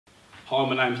Hi,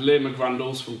 my name's Liam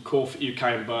McGrandles from Corefit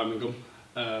UK in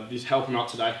Birmingham. He's helping me out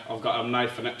today. I've got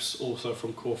Nathan Epps, also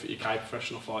from Corefit UK,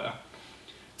 professional fighter.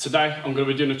 Today I'm going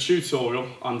to be doing a tutorial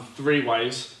on 3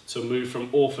 ways to move from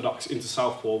orthodox into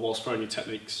southpaw whilst throwing your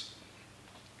techniques.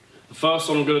 The first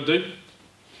one I'm going to do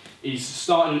is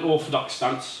starting an orthodox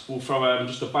stance. We'll throw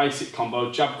just a basic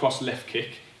combo, jab cross left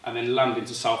kick, and then land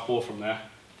into southpaw from there.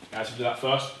 Okay, so do that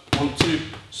first. 1, 2,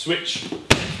 switch,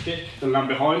 left kick, then land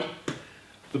behind.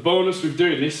 The bonus with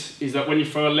doing this is that when you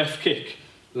throw a left kick,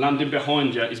 landing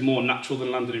behind you is more natural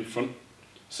than landing in front.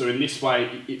 So in this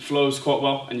way, it flows quite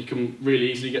well and you can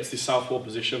really easily get to this southpaw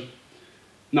position.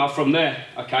 Now from there,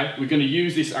 okay, we're going to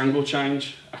use this angle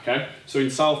change, okay? So in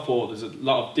southpaw, there's a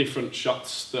lot of different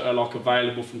shots that are like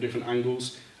available from different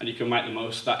angles and you can make the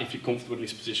most of that if you're comfortable in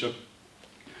this position.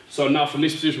 So now from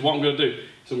this position, what I'm going to do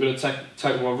is I'm going to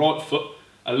take my right foot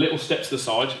a little step to the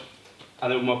side,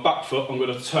 and then with my back foot, I'm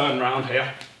going to turn around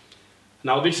here.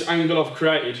 Now this angle I've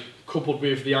created, coupled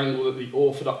with the angle that the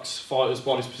orthodox fighter's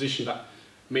body's positioned at,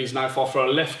 means now if I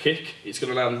throw a left kick, it's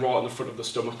going to land right on the front of the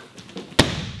stomach.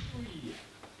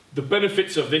 The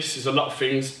benefits of this is a lot of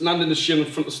things. Landing the shin in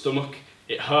front of the stomach,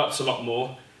 it hurts a lot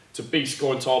more. It's a big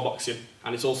score in Thai boxing,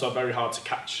 and it's also very hard to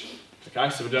catch. Okay,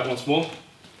 so we do that once more.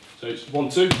 So it's 1,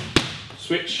 2,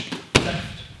 switch,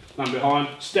 left, land behind,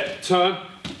 step, turn,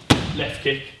 left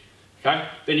kick. Okay,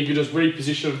 then you can just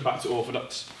reposition back to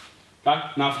orthodox. Okay,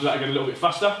 now after that again a little bit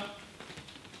faster.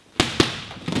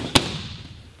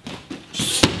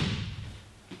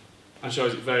 And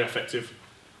shows it very effective.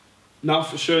 Now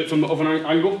for show it from the other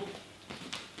angle.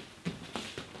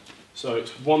 So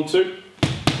it's 1, 2,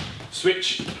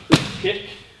 switch, kick.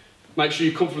 Make sure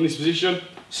you come from this position,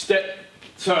 step,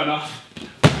 turn off,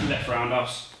 left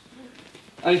roundhouse.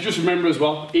 And just remember as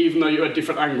well, even though you're at a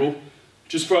different angle,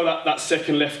 just throw that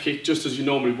second left kick just as you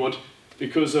normally would.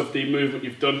 Because of the movement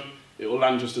you've done, it will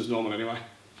land just as normal anyway.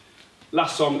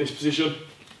 Last time in this position.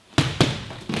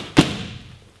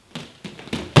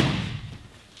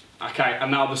 Okay, and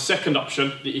now the second option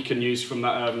that you can use from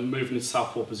that moving into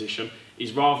southpaw position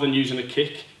is rather than using a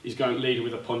kick, is going leading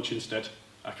with a punch instead.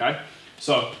 Okay,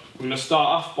 so we're going to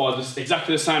start off by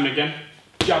exactly the same again.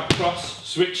 Jab cross,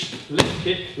 switch, left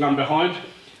kick, land behind,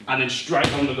 and then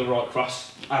straight under the right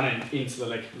cross, and then into the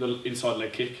leg, the inside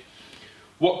leg kick.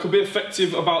 What could be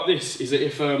effective about this is that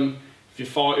if you're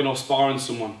fighting or sparring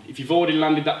someone, if you've already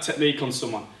landed that technique on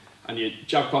someone, and you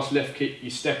jab cross left kick,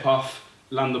 you step off,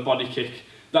 land the body kick,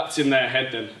 that's in their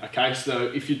head then, okay?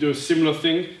 So if you do a similar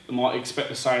thing, they might expect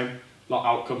the same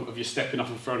outcome of you stepping off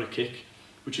and throwing a kick,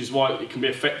 which is why it can be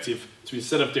effective to,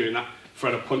 instead of doing that,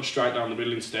 throw a punch straight down the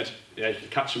middle instead. Yeah, you can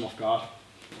catch them off guard.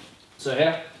 So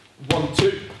here, 1,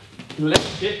 2,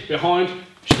 left kick, behind,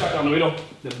 straight down the middle,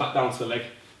 then back down to the leg,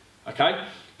 okay?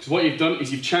 Because what you've done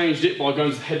is you've changed it by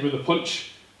going to the head with a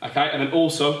punch, okay? And then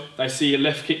also, they see a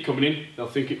left kick coming in, they'll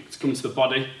think it's coming to the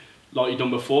body, like you've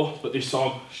done before, but this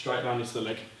time straight down into the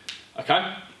leg.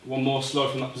 Okay, one more slow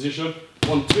from that position.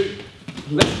 1, 2,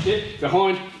 left kick,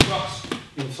 behind, cross,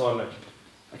 inside leg.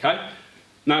 Okay,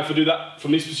 now if I do that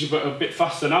from this position but a bit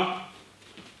faster now.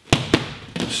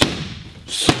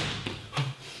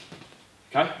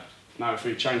 Okay, now if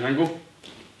we change angle.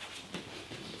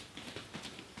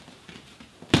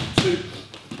 2,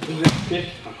 left kick,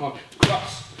 and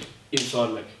cross, inside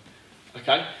leg.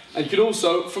 Okay, and you can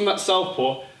also, from that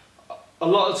southpaw, a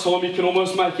lot of the time you can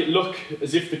almost make it look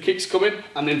as if the kick's coming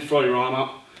and then throw your arm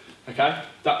out, okay?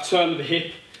 That turn of the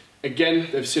hip, again,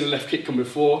 they've seen a left kick come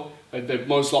before, they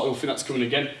most likely will think that's coming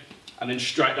again, and then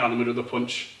straight down the middle of the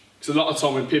punch. Because a lot of the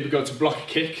time when people go to block a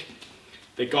kick,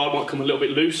 their guard might come a little bit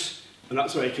loose, and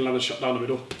that's where you can land a shot down the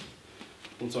middle.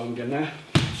 One time again there,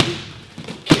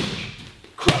 kick,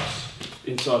 cross,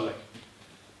 inside leg.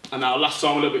 And now last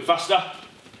time a little bit faster.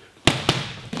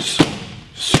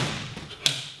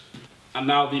 And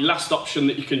now the last option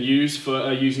that you can use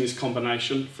for using this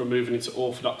combination from moving into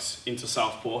orthodox into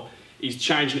southpaw is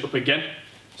changing it up again.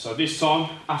 So this time,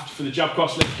 after for the jab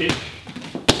cross left kick,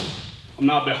 I'm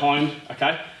now behind,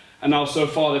 okay? And now so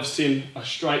far they've seen a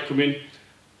straight come in,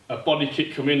 a body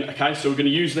kick come in, okay? So we're going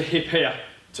to use the hip here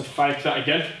to fake that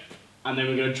again, and then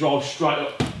we're going to drive straight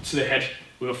up to the head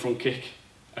with a front kick,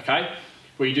 okay?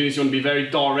 What you do is you want to be very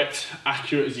direct,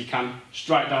 accurate as you can,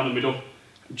 straight down the middle,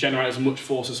 generate as much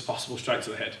force as possible straight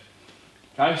to the head.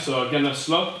 Okay, so again that's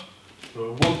slow.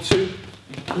 1, 2,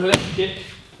 left kick,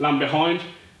 land behind.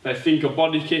 They think a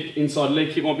body kick, inside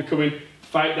leg kick might be coming.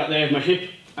 Fake that there with my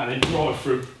hip, and then drive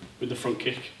through with the front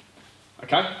kick.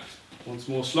 Okay, once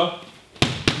more slow.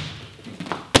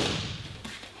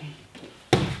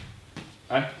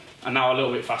 Okay, and now a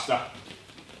little bit faster.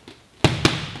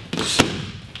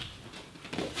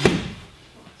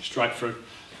 straight through.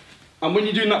 And when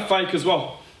you're doing that fake as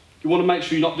well, you want to make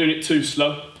sure you're not doing it too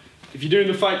slow. If you're doing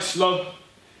the fake slow,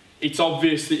 it's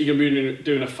obvious that you're going to be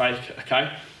doing a fake,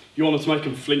 okay? You want to make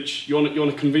them flinch. You want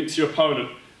to convince your opponent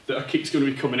that a kick's going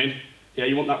to be coming in. Yeah,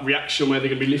 you want that reaction where they're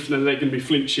going to be lifting and they're going to be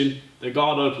flinching, their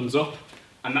guard opens up,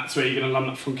 and that's where you're going to land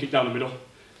that front kick down the middle.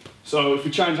 So if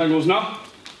we change angles now,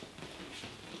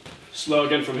 slow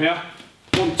again from here.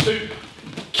 1, 2,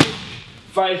 kick,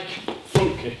 fake,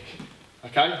 front kick.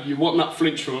 Okay, you want that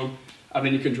flinch from them, and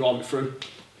then you can drive it through.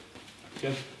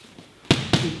 Again.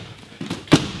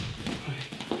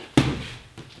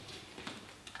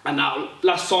 And now,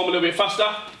 last time a little bit faster.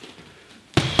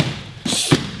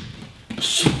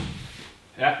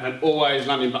 Yeah, then always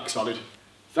landing back solid.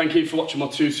 Thank you for watching my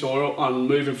tutorial on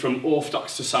moving from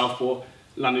orthodox to southpaw,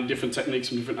 landing different techniques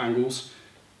from different angles.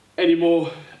 Any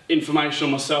more information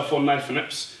on myself or Nathan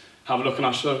Epps, have a look on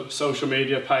our social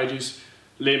media pages,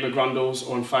 Liam McGrandles,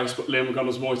 or on Facebook, Liam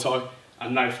McGrandles Muay Thai,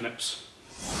 and Nathan Epps.